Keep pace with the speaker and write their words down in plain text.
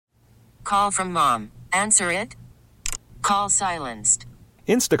Call from mom. Answer it. Call silenced.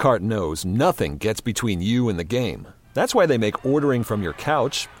 Instacart knows nothing gets between you and the game. That's why they make ordering from your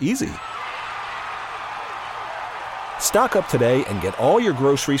couch easy. Stock up today and get all your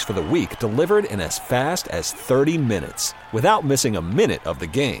groceries for the week delivered in as fast as 30 minutes without missing a minute of the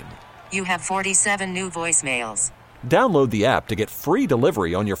game. You have 47 new voicemails. Download the app to get free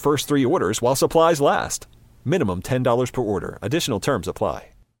delivery on your first 3 orders while supplies last. Minimum $10 per order. Additional terms apply.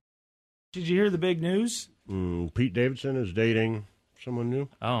 Did you hear the big news? Pete Davidson is dating someone new.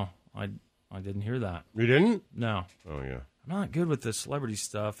 Oh, I didn't hear that. You didn't? No. Oh, yeah. I'm not good with the celebrity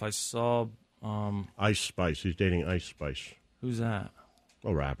stuff. I saw... Ice Spice. He's dating Ice Spice. Who's that?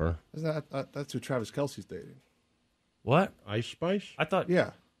 A rapper. Isn't that's who Travis Kelce's dating? What? Ice Spice? I thought...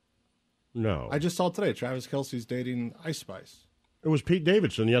 Yeah. No. I just saw today Travis Kelce's dating Ice Spice. It was Pete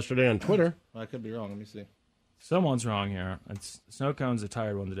Davidson yesterday on Twitter. I could be wrong. Let me see. Someone's wrong here. Snow Cone's a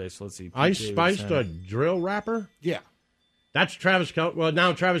tired one today, so let's see. Pete Ice Davidson. Spice, the drill rapper? Yeah. That's Travis Kelce. Well,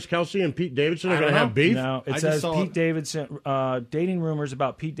 now Travis Kelce and Pete Davidson are going to have beef? No, it says Pete Davidson, dating rumors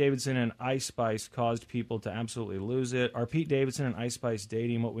about Pete Davidson and Ice Spice caused people to absolutely lose it. Are Pete Davidson and Ice Spice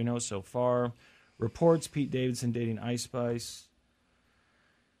dating? What we know so far. Reports Pete Davidson dating Ice Spice.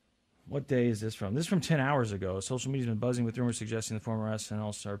 What day is this from? This is from 10 hours ago. Social media's been buzzing with rumors suggesting the former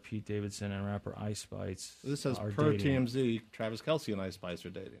SNL star Pete Davidson and rapper Ice Spice This says are per dating. TMZ, Travis Kelce and Ice Spice are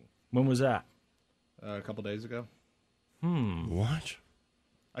dating. When was that? A couple days ago. What?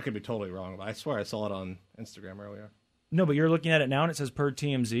 I could be totally wrong, but I swear I saw it on Instagram earlier. No, but you're looking at it now and it says per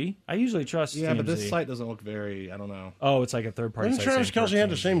TMZ. I usually trust Yeah, TMZ. but this site doesn't look very, I don't know. Oh, it's like a third-party Didn't site. Travis saying per Kelce had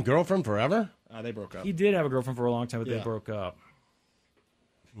the TMZ. same girlfriend forever? They broke up. He did have a girlfriend for a long time, but they Yeah. broke up.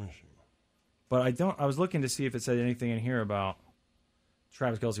 But I was looking to see if it said anything in here about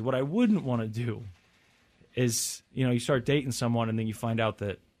Travis Kelce. What I wouldn't want to do is, you start dating someone and then you find out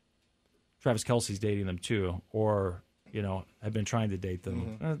that Travis Kelce's dating them too, or, have been trying to date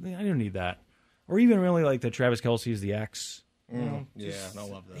them. Mm-hmm. I don't need that. Or even really like that Travis Kelce is the ex. Yeah, I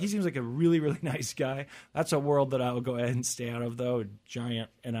love that. He seems like a really, really nice guy. That's a world that I would go ahead and stay out of, though. A giant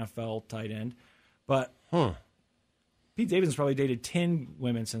NFL tight end. But Pete Davidson's probably dated 10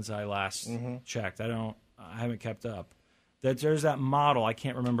 women since I last checked. I haven't kept up. There's that model. I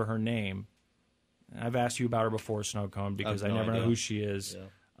can't remember her name. I've asked you about her before, Snow Cone, because I never know who she is.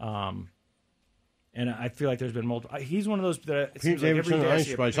 Yeah. And I feel like there's been multiple. He's one of those that it Pete seems like every Davidson day and I Ice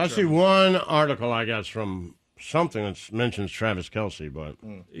see a Spice. I picture see of him. one article, I guess, from something that mentions Travis Kelce, but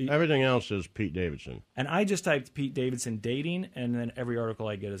everything else is Pete Davidson. And I just typed Pete Davidson dating, and then every article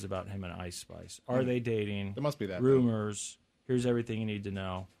I get is about him and Ice Spice. Are they dating? There must be that. Rumors. Here's everything you need to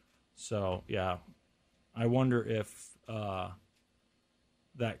know. So, yeah. I wonder if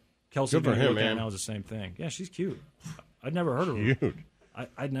that Kelsey Good for him, man. man. Now is the same thing. Yeah, she's cute. I'd never heard of her. Cute.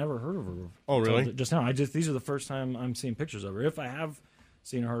 I'd never heard of her. Oh, really? Just now. These are the first time I'm seeing pictures of her. If I have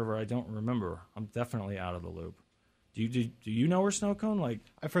seen or heard of her, I don't remember. I'm definitely out of the loop. Do you know her, Snow Cone? Like,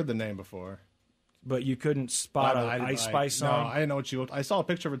 I've heard the name before. but you couldn't spot an Ice Spice song? No, I didn't know what she looked. I saw a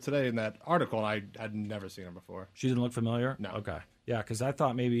picture of her today in that article, and I had never seen her before. She didn't look familiar? No. Okay. Yeah, because I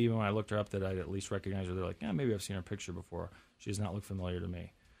thought maybe even when I looked her up that I'd at least recognize her. They're like, yeah, maybe I've seen her picture before. She does not look familiar to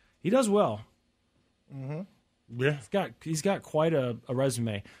me. He does well. Yeah. He's got quite a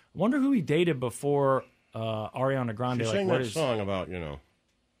resume. I wonder who he dated before Ariana Grande. She Like, sang what that is song about,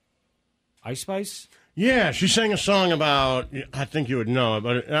 Ice Spice? Yeah, she sang a song about, I think you would know it,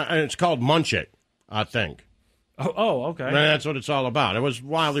 but it's called Munch It, I think. Oh, okay. And that's what it's all about. It was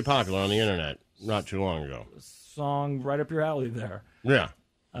wildly popular on the internet not too long ago. Song right up your alley there. Yeah.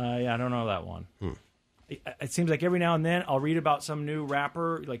 Yeah, I don't know that one. It seems like every now and then I'll read about some new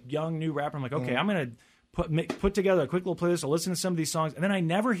rapper, like young new rapper. I'm like, okay, I'm going to put together a quick little playlist. I'll listen to some of these songs, and then I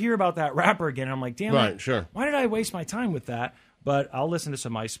never hear about that rapper again. And I'm like, damn Right, it, sure. why did I waste my time with that? But I'll listen to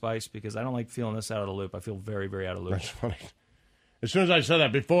some Ice Spice because I don't like feeling this out of the loop. I feel very, very out of the loop. That's funny. As soon as I said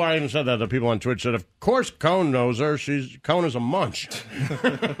that, before I even said that, the people on Twitch said, of course Cone knows her. Cone is a munch.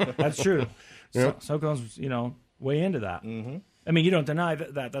 That's true. Yeah. So Cone's, way into that. Mm-hmm. I mean, you don't deny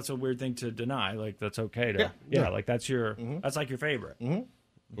that. That's a weird thing to deny. Like, that's okay to, like, that's that's like your favorite. Mm-hmm.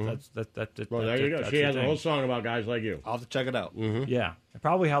 Well, there you go. She has a whole song about guys like you. I'll have to check it out. Yeah,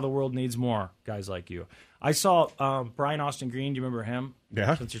 probably how the world needs more guys like you. I saw Brian Austin Green. Do you remember him?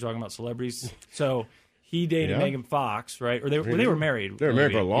 Yeah. Since you're talking about celebrities, so he dated Yeah. Megan Fox, right? Or they were married. They were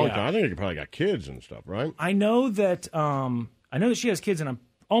married for a long Yeah. time. I think they probably got kids and stuff, right? I know that she has kids, and I'm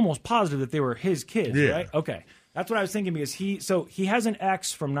almost positive that they were his kids, Yeah. right? Okay, that's what I was thinking because he has an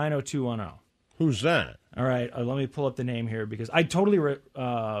ex from 90210. Who's that? All right, let me pull up the name here because I totally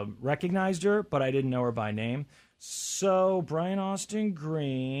recognized her, but I didn't know her by name. So Brian Austin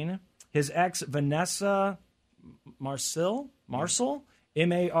Green, his ex, Vanessa Marcil,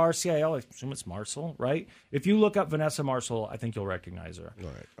 M-A-R-C-I-L, I assume it's Marcil, right? If you look up Vanessa Marcil, I think you'll recognize her. All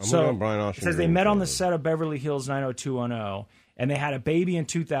right. I'm looking at Brian Austin it says they Green met on the photos. set of Beverly Hills 90210, and they had a baby in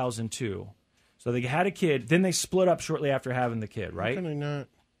 2002. So they had a kid. Then they split up shortly after having the kid, right? How can I not?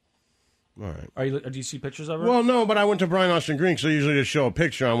 All right. Do you see pictures of her? Well, no, but I went to Brian Austin Green, so they usually just show a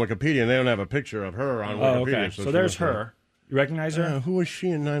picture on Wikipedia, and they don't have a picture of her on Wikipedia. Okay. So there's her. You recognize her? Who was she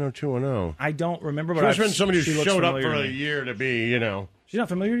in 90210? I don't remember, but She must have been somebody she who looks showed up familiar for to a me. year to be, She's not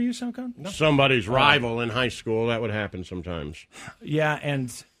familiar to you, Simcon? No. somebody's rival in high school. That would happen sometimes. Yeah,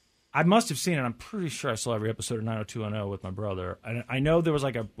 and I must have seen it. I'm pretty sure I saw every episode of 90210 with my brother. I know there was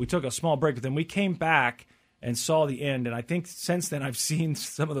we took a small break, but then we came back and saw the end. And I think since then I've seen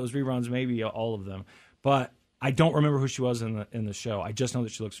some of those reruns, maybe all of them. But I don't remember who she was in the show. I just know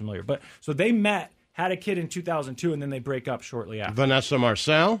that she looks familiar. But so they met, had a kid in 2002, and then they break up shortly after. Vanessa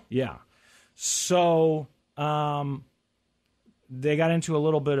Marcel? Yeah. So they got into a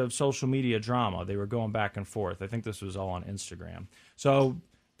little bit of social media drama. They were going back and forth. I think this was all on Instagram. So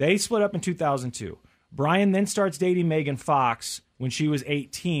they split up in 2002. Brian then starts dating Megan Fox when she was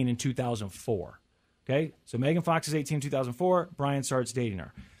 18 in 2004. Okay? So Megan Fox is 18 in 2004. Brian starts dating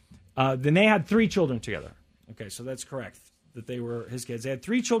her. Then they had 3 children together. Okay, so that's correct, that they were his kids. They had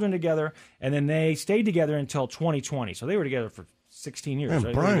 3 children together, and then they stayed together until 2020. So they were together for 16 years. Man,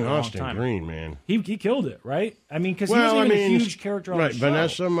 right? Brian They were a long Austin time. Green, man. He killed it, right? I mean, because he wasn't even a huge character on right, the show.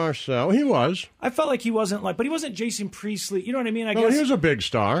 Vanessa Marcel. He was. I felt like he wasn't but he wasn't Jason Priestley. You know what I mean? I No, guess he was a big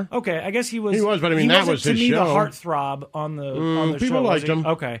star. Okay, I guess he was. He was, but I mean, that wasn't, was his to me, show. the heartthrob on the show. people liked was he? him.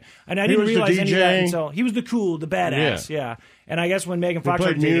 Okay, and I He didn't was the realize any of that DJ. until he was the cool, the badass. Yeah. And I guess when Megan He Fox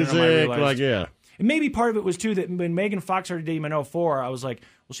played started dating him, I music, realized. And maybe part of it was, too, that when Megan Fox started dating him in 2004, I was like,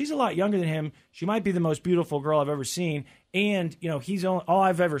 well, she's a lot younger than him. She might be the most beautiful girl I've ever seen. And, he's all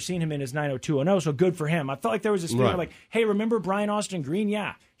I've ever seen him in is 90210, so good for him. I felt like there was this feeling of like, hey, remember Brian Austin Green?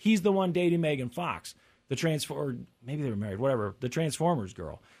 Yeah, he's the one dating Megan Fox. Or maybe they were married, whatever, the Transformers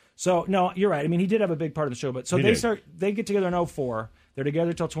girl. So, no, you're right. I mean, he did have a big part of the show. But so they get together in 2004. They're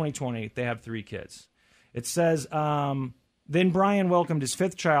together till 2020. They have 3 kids. It says... Then Brian welcomed his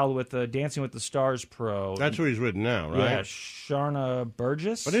 5th child with the Dancing with the Stars pro. That's who he's with now, right? Yeah, Sharna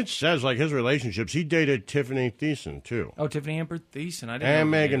Burgess. But it says, his relationships, he dated Tiffany Thiessen, too. Oh, Tiffany Amber Thiessen. I didn't know.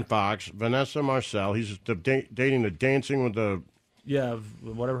 And Megan Fox, Vanessa Marcel. He's dating the Dancing with the... Yeah,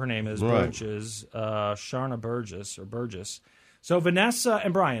 whatever her name is, Right. Burgess. Sharna Burgess. So Vanessa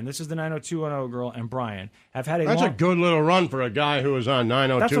and Brian, this is the 90210 girl, and Brian have had That's a good little run for a guy who was on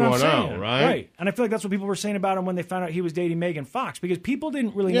That's what I'm 90210, saying, right? And I feel like that's what people were saying about him when they found out he was dating Megan Fox, because people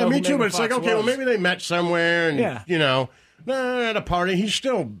didn't really know Yeah, who me too, Megan but it's Fox like, okay, well, was. maybe they met somewhere and, at a party. He's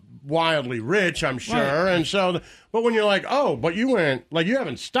still wildly rich, I'm sure. Right. And so, but when you're like, oh, but you went, you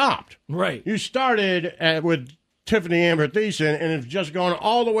haven't stopped. Right. You started with Tiffany Amber Thiessen, and it's just gone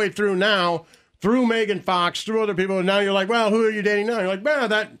all the way through now, through Megan Fox, through other people, and now you're like, well, who are you dating now? You're like, well,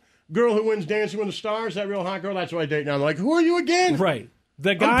 that girl who wins Dancing with the Stars, that real hot girl, that's who I date now. I'm like, who are you again? Right.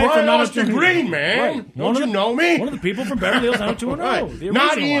 The I'm guy Brian from Austin 90210. Green, man. Right. Don't you know me? One of the people from Beverly Hills 90210. Right. The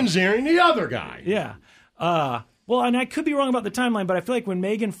Not original Ian one. Ziering, the other guy. Yeah. Well, and I could be wrong about the timeline, but I feel like when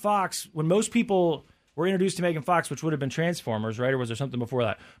most people were introduced to Megan Fox, which would have been Transformers, right? Or was there something before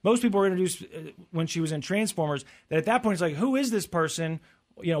that? Most people were introduced when she was in Transformers, that at that point it's like, who is this person?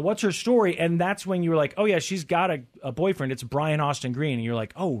 What's her story? And that's when you were like, oh, yeah, she's got a boyfriend. It's Brian Austin Green. And you're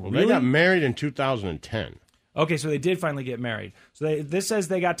like, oh, really? They got married in 2010. Okay, so they did finally get married. So this says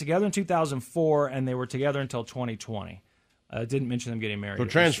they got together in 2004, and they were together until 2020. Didn't mention them getting married. So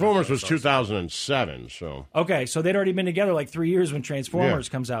Transformers was 2007, so... Okay, so they'd already been together like 3 years when Transformers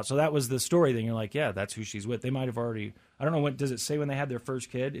comes out. So that was the story. Then you're like, yeah, that's who she's with. They might have already... I don't know, does it say when they had their first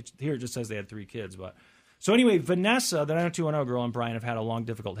kid? Here it just says they had 3 kids. But so anyway, Vanessa, the 90210 girl, and Brian have had a long,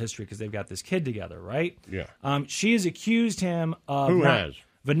 difficult history because they've got this kid together, right? Yeah. She has accused him of... Who has?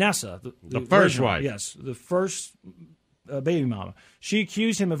 Vanessa. The first original, wife. Yes, the first baby mama. She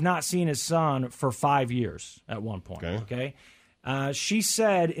accused him of not seeing his son for 5 years at one point. Okay? She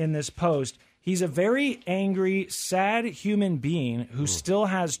said in this post, he's a very angry, sad human being who still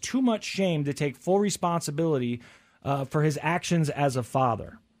has too much shame to take full responsibility for his actions as a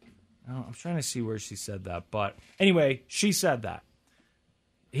father. I'm trying to see where she said that. But anyway, she said that.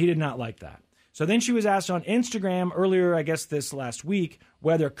 He did not like that. So then she was asked on Instagram earlier, I guess this last week,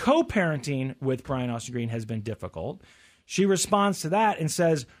 whether co-parenting with Brian Austin Green has been difficult. She responds to that and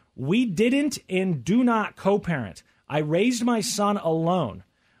says, we didn't and do not co-parent. I raised my son alone.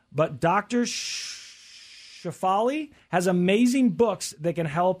 But Dr. Shefali has amazing books that can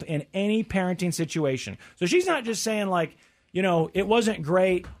help in any parenting situation. So she's not just saying like, it wasn't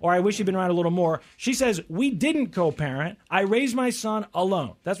great, or I wish he'd been around a little more. She says, we didn't co-parent. I raised my son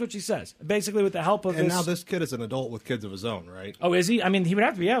alone. That's what she says. Basically, with the help of And this. now this kid is an adult with kids of his own, right? Oh, is he? I mean, he would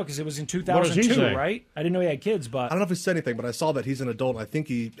have to be out because it was in What does he 2002, say? right? I didn't know he had kids, I but don't know if he said anything, but I saw that he's an adult. I think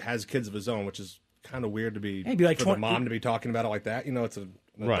he has kids of his own, which is kind of weird to be, he'd be like for 20 the mom to be talking about it like that. It's an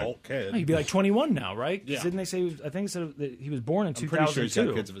Right. adult kid. he'd be like 21 now, right? 'Cause Yeah. Didn't they say, I think it said that he was born in I'm 2002. pretty sure he's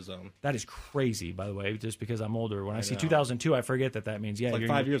got kids of his own. That is crazy, by the way, just because I'm older. When I see 2002, I forget that means, yeah, like you're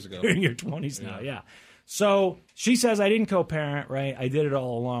 5 in your- years ago. You're in your 20s now, yeah. So she says, I didn't co-parent, right? I did it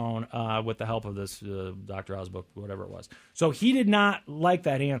all alone with the help of this Dr. Oz book, whatever it was. So he did not like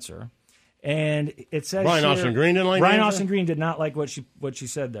that answer. And it says Brian here- Austin Green didn't like the Brian answer? Austin Green did not like what she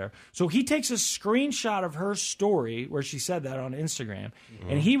said there. So he takes a screenshot of her story where she said that on Instagram,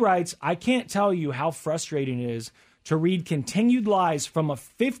 and he writes, I can't tell you how frustrating it is to read continued lies from a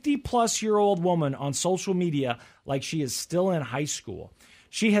 50-plus-year-old woman on social media like she is still in high school.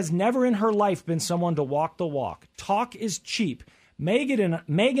 She has never in her life been someone to walk the walk. Talk is cheap. Megan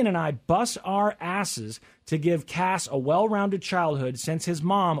and I bust our asses to give Cass a well-rounded childhood since his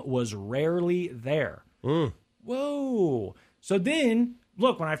mom was rarely there. Whoa. So then,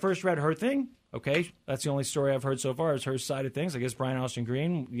 look, when I first read her thing, okay, that's the only story I've heard so far is her side of things. I guess Brian Austin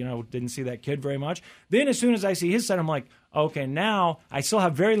Green, didn't see that kid very much. Then as soon as I see his side, I'm like, okay, now I still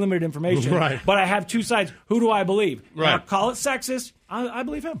have very limited information, Right. but I have two sides. Who do I believe? Right. Now, call it sexist. I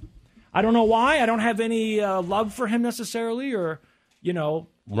believe him. I don't know why. I don't have any love for him necessarily or,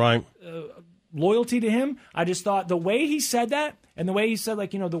 Right. loyalty to him. I just thought the way he said that and the way he said,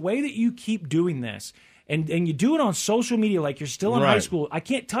 the way that you keep doing this and you do it on social media like you're still in high Right. school, I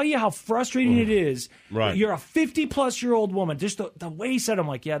can't tell you how frustrating it is. Right. You're a 50-plus-year-old woman. Just the way he said it, I'm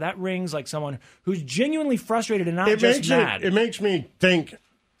like, yeah, that rings like someone who's genuinely frustrated and not just mad. It makes me think,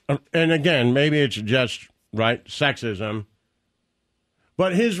 and again, maybe it's just, right, sexism.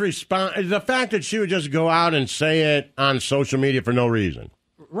 But his response, the fact that she would just go out and say it on social media for no reason.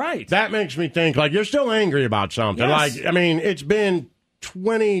 Right. That makes me think, you're still angry about something. Yes. It's been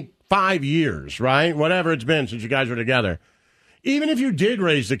 25 years, right? Whatever it's been since you guys were together. Even if you did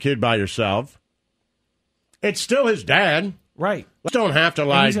raise the kid by yourself, it's still his dad. Right. You don't have to,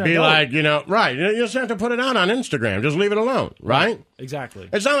 he's an be adult. right. You just have to put it out on Instagram. Just leave it alone, right? Exactly.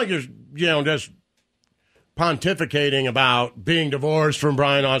 It's not like you're, just pontificating about being divorced from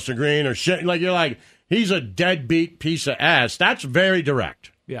Brian Austin Green or shit. You're like, he's a deadbeat piece of ass. That's very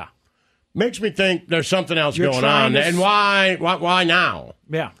direct. Yeah. Makes me think there's something else You're going trying on. to And why now?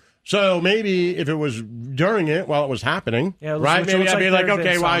 Yeah. So maybe if it was during it while it was happening, Yeah, right? which Maybe looks I'd be like like, there's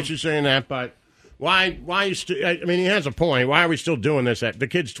okay, been why some- is she saying that? But why you still? I mean, he has a point. Why are we still doing this? The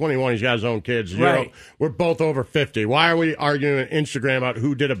kid's 21. He's got his own kids. Right. We're both over 50. Why are we arguing on Instagram about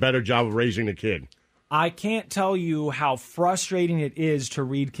who did a better job of raising the kid? I can't tell you how frustrating it is to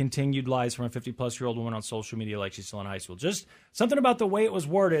read continued lies from a 50-plus-year-old woman on social media like she's still in high school. Just something about the way it was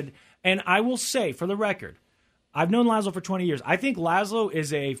worded. And I will say, for the record, I've known Laszlo for 20 years. I think Laszlo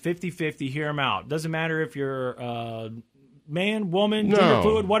is a 50-50, hear him out. Doesn't matter if you're man, woman, gender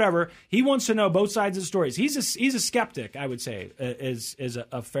fluid, whatever. He wants to know both sides of the stories. He's a skeptic, I would say, is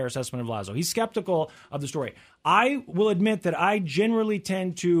a fair assessment of Laszlo. He's skeptical of the story. I will admit that I generally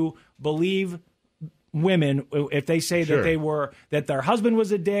tend to believe women if they say Sure. that their husband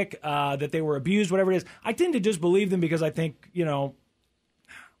was a dick, that they were abused, whatever it is. I tend to just believe them because I think,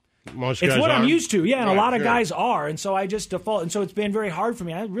 Most it's guys what I'm are. used to. Yeah, and Right, a lot of sure. guys are. And so I just default. And so it's been very hard for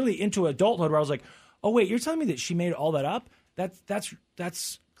me. I'm really into adulthood where I was like, oh, wait, you're telling me that she made all that up?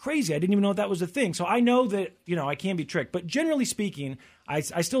 That's crazy. I didn't even know that was a thing. So I know that, I can be tricked. But generally speaking, I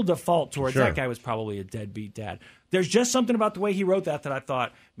still default towards Sure. that guy was probably a deadbeat dad. There's just something about the way he wrote that I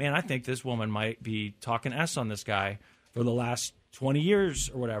thought, man, I think this woman might be talking S on this guy for the last 20 years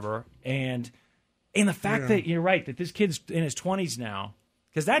or whatever. And the fact that you're right, that this kid's in his 20s now,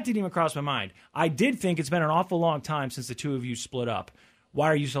 because that didn't even cross my mind. I did think it's been an awful long time since the two of you split up. Why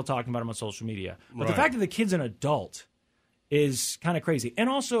are you still talking about him on social media? But the Right. fact that the kid's an adult is kind of crazy. And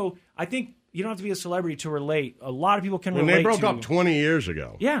also, I think you don't have to be a celebrity to relate. A lot of people can When relate they broke to... up 20 years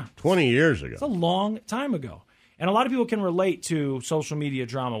ago. Yeah. 20 years ago. It's a long time ago. And a lot of people can relate to social media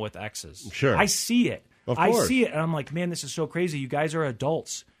drama with exes. Sure. I see it. Of I course. see it, and I'm like, man, this is so crazy. You guys are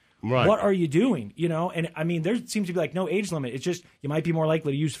adults. Right. What are you doing? And I mean, there seems to be like no age limit. It's just you might be more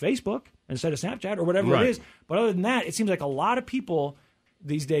likely to use Facebook instead of Snapchat or whatever Right. it is. But other than that, it seems like a lot of people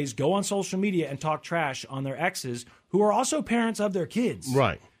these days go on social media and talk trash on their exes who are also parents of their kids.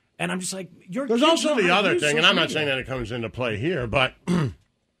 Right. And I'm just like, your There's kids also know the how to other use thing, and social I'm not media. saying that it comes into play here, but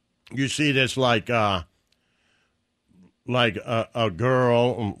you see this like a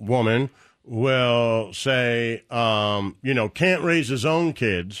girl, woman, will say, can't raise his own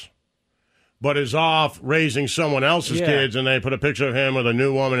kids, but is off raising someone else's kids, and they put a picture of him with a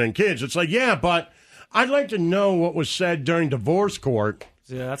new woman and kids. It's like, yeah, but I'd like to know what was said during divorce court.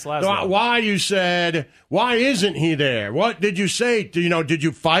 Yeah, that's last. Why you said, why isn't he there? What did you say? Did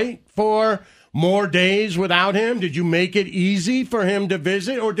you fight for more days without him? Did you make it easy for him to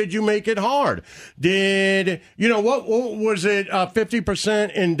visit, or did you make it hard? What was it,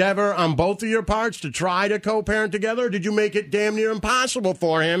 50% endeavor on both of your parts to try to co-parent together? Or did you make it damn near impossible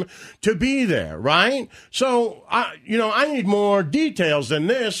for him to be there, right? So, I need more details than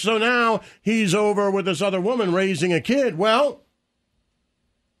this. So now he's over with this other woman raising a kid. Well,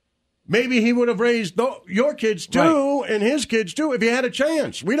 maybe he would have raised your kids, too, and his kids, too, if he had a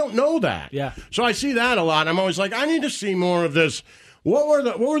chance. We don't know that. Yeah. So I see that a lot. I'm always like, I need to see more of this. What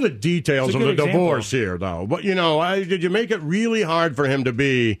were the details of the divorce here, though? But, did you make it really hard for him to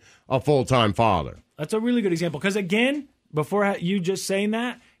be a full-time father? That's a really good example. Because, again, before you just saying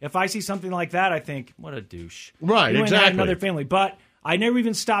that, if I see something like that, I think, what a douche. Right, you exactly. Had another family. But I never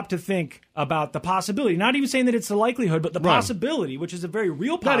even stopped to think about the possibility. Not even saying that it's the likelihood, but the possibility, which is a very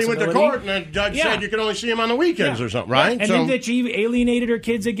real possibility. He went to court, and the judge said you can only see him on the weekends or something, right? And then that she alienated her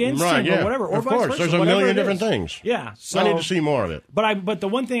kids against him or whatever. Or of vice course, versa, there's a million different things. Yeah. So, I need to see more of it. But the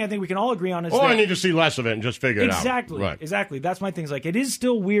one thing I think we can all agree on is I need to see less of it and just figure it out. Exactly. Right. Exactly. That's my thing. Like, it is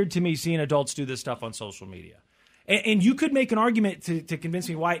still weird to me seeing adults do this stuff on social media. And you could make an argument to convince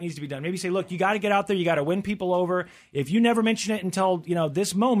me why it needs to be done. Maybe say, look, you got to get out there. You got to win people over. If you never mention it until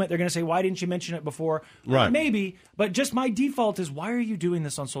this moment, they're going to say, why didn't you mention it before? Right. Maybe. But just my default is, why are you doing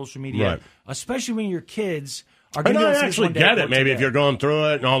this on social media? Right. Especially when your kids are going to I actually get it. Maybe if you're going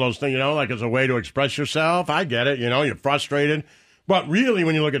through it and all those things, like as a way to express yourself. I get it. You're frustrated. But really,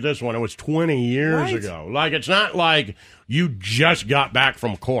 when you look at this one, it was 20 years ago. Like, it's not like you just got back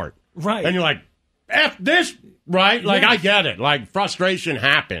from court. Right. And you're like, F this. Right? Like, I get it. Like, frustration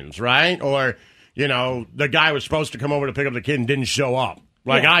happens, right? Or, the guy was supposed to come over to pick up the kid and didn't show up.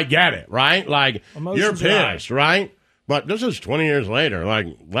 Like, I get it, right? Like, Emotions you're pissed, right? But this is 20 years later. Like,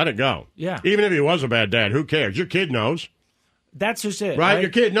 let it go. Yeah. Even if he was a bad dad, who cares? Your kid knows. That's just it. Right? Your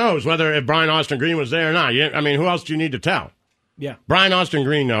kid knows whether if Brian Austin Green was there or not. Who else do you need to tell? Yeah. Brian Austin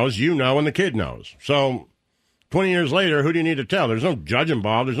Green knows, and the kid knows. So 20 years later, who do you need to tell? There's no judge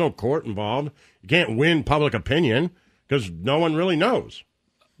involved. There's no court involved. You can't win public opinion because no one really knows.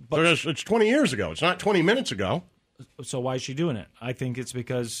 But so it's 20 years ago. It's not 20 minutes ago. So why is she doing it? I think it's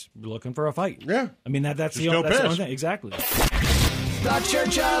because you're looking for a fight. Yeah. I mean, that's the only thing. Exactly. The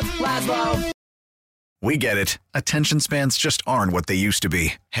Church of Laszlo. We get it. Attention spans just aren't what they used to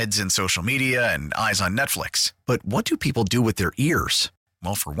be. Heads in social media and eyes on Netflix. But what do people do with their ears?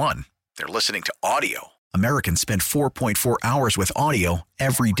 Well, for one, they're listening to audio. Americans spend 4.4 hours with audio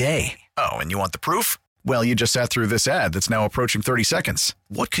every day. Oh, and you want the proof? Well, you just sat through this ad that's now approaching 30 seconds.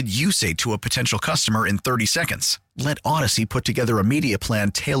 What could you say to a potential customer in 30 seconds? Let Odyssey put together a media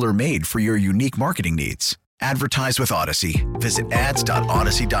plan tailor-made for your unique marketing needs. Advertise with Odyssey. Visit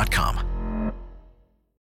ads.odyssey.com.